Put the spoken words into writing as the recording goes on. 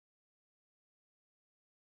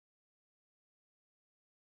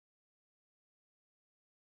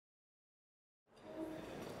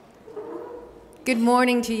Good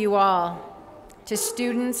morning to you all, to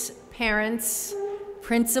students, parents,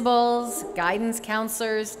 principals, guidance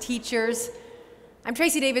counselors, teachers. I'm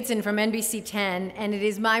Tracy Davidson from NBC 10, and it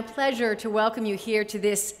is my pleasure to welcome you here to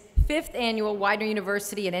this 5th annual Widener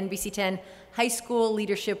University and NBC 10 High School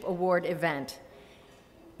Leadership Award event.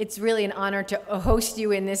 It's really an honor to host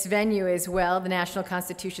you in this venue as well, the National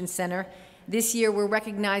Constitution Center. This year, we're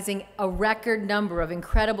recognizing a record number of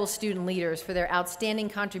incredible student leaders for their outstanding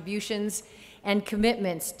contributions and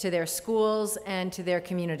commitments to their schools and to their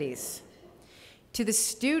communities. To the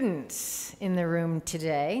students in the room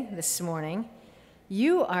today, this morning,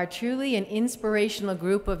 you are truly an inspirational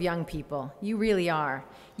group of young people. You really are.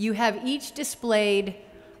 You have each displayed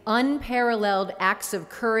unparalleled acts of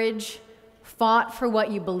courage, fought for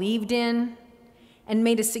what you believed in, and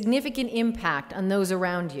made a significant impact on those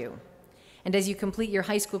around you. And as you complete your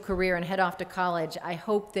high school career and head off to college, I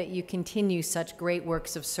hope that you continue such great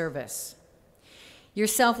works of service. Your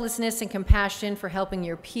selflessness and compassion for helping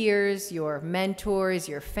your peers, your mentors,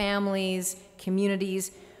 your families,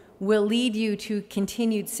 communities will lead you to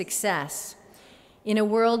continued success. In a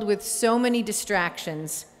world with so many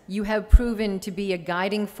distractions, you have proven to be a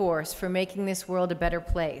guiding force for making this world a better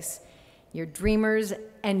place. You're dreamers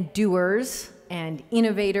and doers and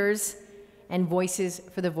innovators and voices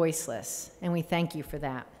for the voiceless, and we thank you for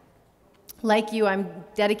that. Like you, I'm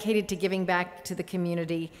dedicated to giving back to the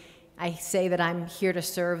community. I say that I'm here to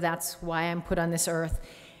serve. That's why I'm put on this earth.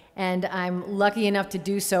 And I'm lucky enough to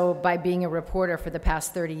do so by being a reporter for the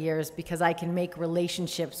past 30 years because I can make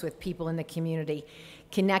relationships with people in the community.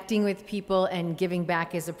 Connecting with people and giving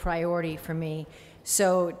back is a priority for me.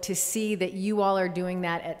 So to see that you all are doing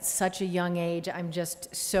that at such a young age, I'm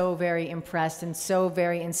just so very impressed and so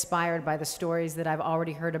very inspired by the stories that I've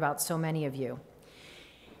already heard about so many of you.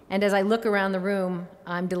 And as I look around the room,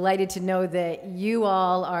 I'm delighted to know that you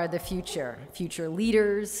all are the future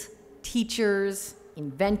leaders, teachers,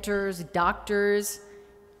 inventors, doctors,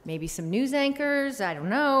 maybe some news anchors, I don't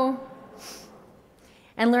know.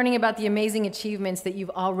 And learning about the amazing achievements that you've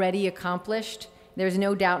already accomplished, there's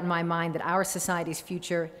no doubt in my mind that our society's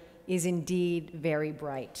future is indeed very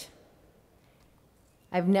bright.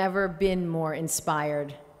 I've never been more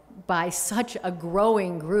inspired by such a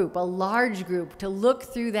growing group, a large group, to look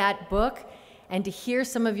through that book and to hear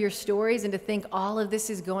some of your stories and to think all of this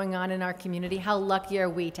is going on in our community. How lucky are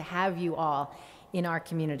we to have you all in our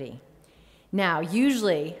community? Now,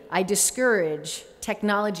 usually I discourage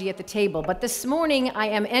technology at the table, but this morning I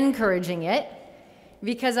am encouraging it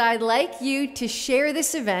because I'd like you to share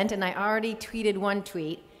this event, and I already tweeted one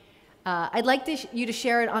tweet. I'd like you to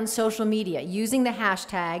share it on social media using the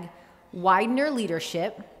hashtag Widener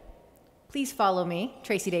Leadership. Please follow me,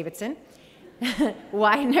 Tracy Davidson.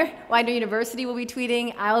 Widener University will be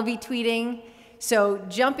tweeting, I'll be tweeting. So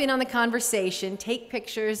jump in on the conversation, take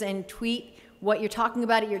pictures, and tweet what you're talking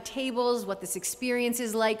about at your tables, what this experience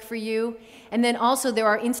is like for you. And then also there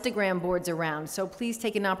are Instagram boards around, so please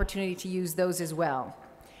take an opportunity to use those as well.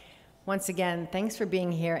 Once again, thanks for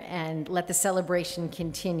being here, and let the celebration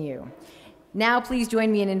continue. Now please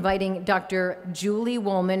join me in inviting Dr. Julie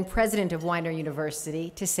Woolman, President of Widener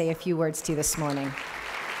University, to say a few words to you this morning.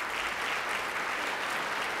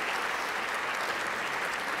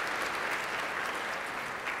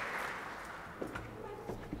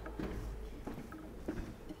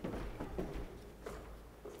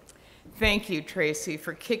 Thank you, Tracy,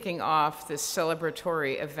 for kicking off this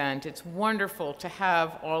celebratory event. It's wonderful to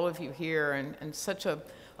have all of you here and such a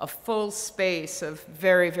full space of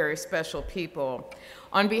very, very special people.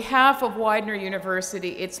 On behalf of Widener University,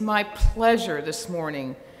 it's my pleasure this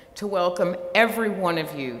morning to welcome every one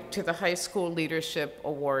of you to the High School Leadership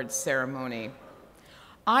Awards ceremony.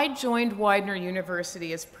 I joined Widener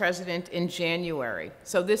University as president in January,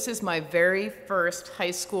 so this is my very first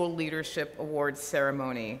High School Leadership Awards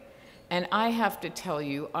ceremony. And I have to tell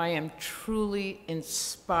you, I am truly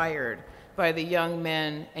inspired by the young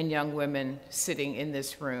men and young women sitting in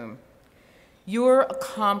this room. Your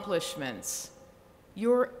accomplishments,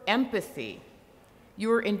 your empathy,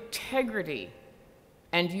 your integrity,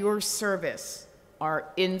 and your service are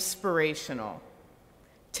inspirational.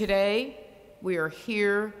 Today, we are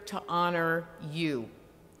here to honor you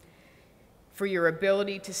for your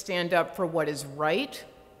ability to stand up for what is right,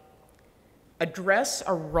 address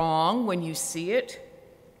a wrong when you see it,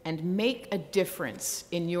 and make a difference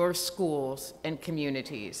in your schools and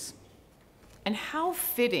communities. And how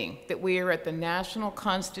fitting that we are at the National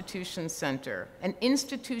Constitution Center, an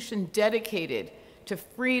institution dedicated to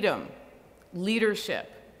freedom,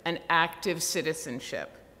 leadership, and active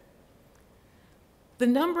citizenship. The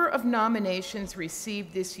number of nominations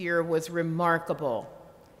received this year was remarkable.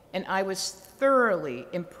 and I was thoroughly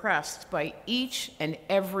impressed by each and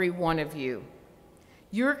every one of you.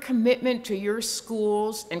 Your commitment to your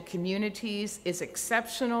schools and communities is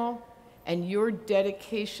exceptional, and your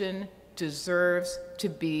dedication deserves to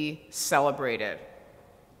be celebrated.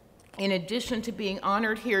 In addition to being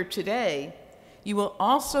honored here today, you will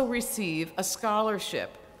also receive a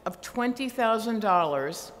scholarship of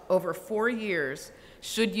 $20,000 over 4 years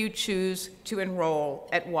should you choose to enroll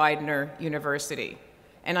at Widener University.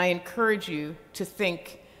 And I encourage you to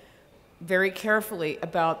think very carefully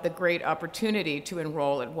about the great opportunity to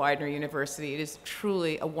enroll at Widener University. It is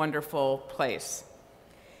truly a wonderful place.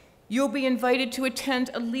 You'll be invited to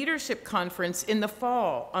attend a leadership conference in the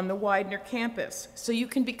fall on the Widener campus, so you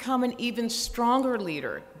can become an even stronger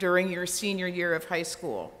leader during your senior year of high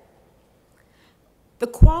school. The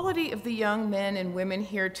quality of the young men and women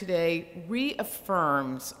here today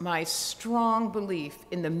reaffirms my strong belief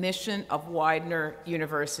in the mission of Widener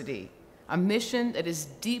University, a mission that is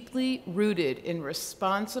deeply rooted in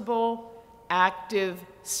responsible, active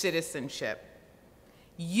citizenship.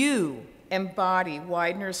 You embody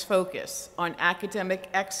Widener's focus on academic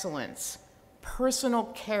excellence, personal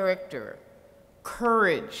character,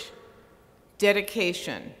 courage,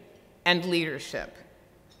 dedication, and leadership.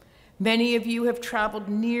 Many of you have traveled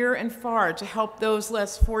near and far to help those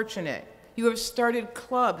less fortunate. You have started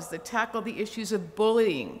clubs that tackle the issues of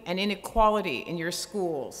bullying and inequality in your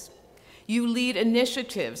schools. You lead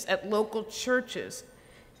initiatives at local churches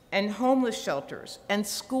and homeless shelters and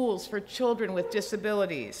schools for children with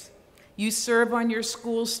disabilities. You serve on your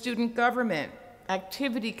school's student government,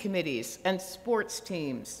 activity committees, and sports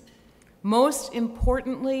teams. Most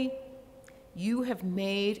importantly, you have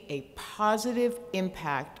made a positive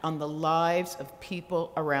impact on the lives of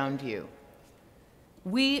people around you.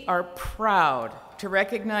 We are proud to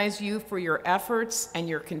recognize you for your efforts and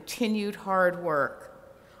your continued hard work.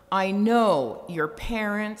 I know your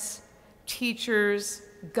parents, teachers,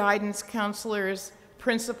 guidance counselors,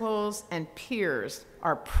 principals, and peers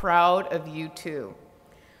are proud of you too.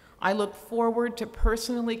 I look forward to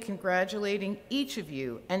personally congratulating each of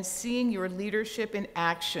you and seeing your leadership in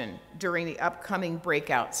action during the upcoming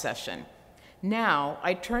breakout session. Now,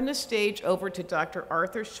 I turn the stage over to Dr.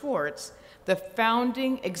 Arthur Schwartz, the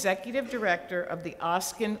founding executive director of the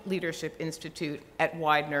Oskin Leadership Institute at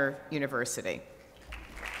Widener University.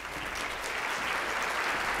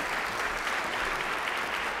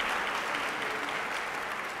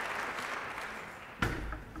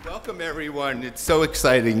 Welcome, everyone. It's so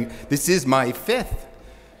exciting. This is my 5th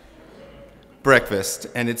breakfast,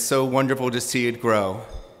 and it's so wonderful to see it grow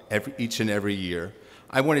each and every year.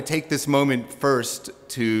 I want to take this moment first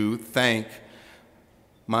to thank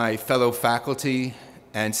my fellow faculty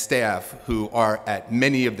and staff who are at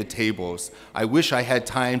many of the tables. I wish I had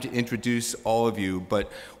time to introduce all of you,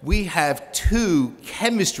 but we have 2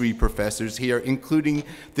 chemistry professors here, including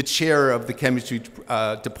the chair of the chemistry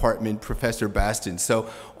department, Professor Baston. So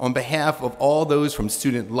on behalf of all those from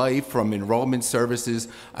Student Life, from Enrollment Services,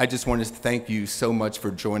 I just want to thank you so much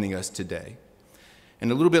for joining us today.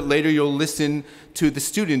 And a little bit later, you'll listen to the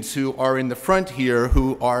students who are in the front here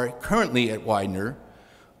who are currently at Widener,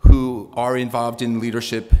 who are involved in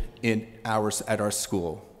leadership at our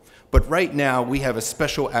school. But right now, we have a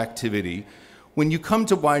special activity. When you come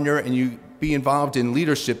to Widener and you be involved in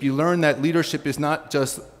leadership, you learn that leadership is not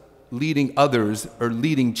just leading others or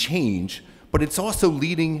leading change, but it's also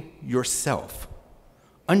leading yourself,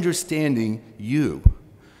 understanding you.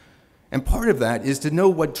 And part of that is to know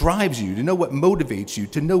what drives you, to know what motivates you,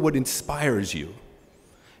 to know what inspires you.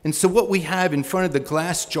 And so what we have in front of the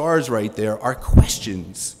glass jars right there are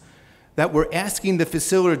questions that we're asking the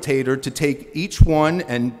facilitator to take each one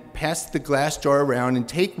and pass the glass jar around and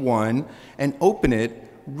take one and open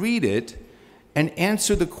it, read it, and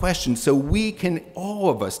answer the question so we can, all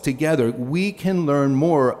of us together, we can learn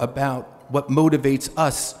more about what motivates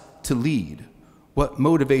us to lead, what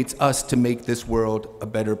motivates us to make this world a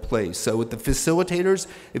better place. So with the facilitators,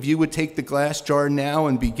 if you would take the glass jar now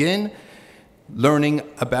and begin learning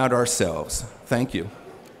about ourselves. Thank you.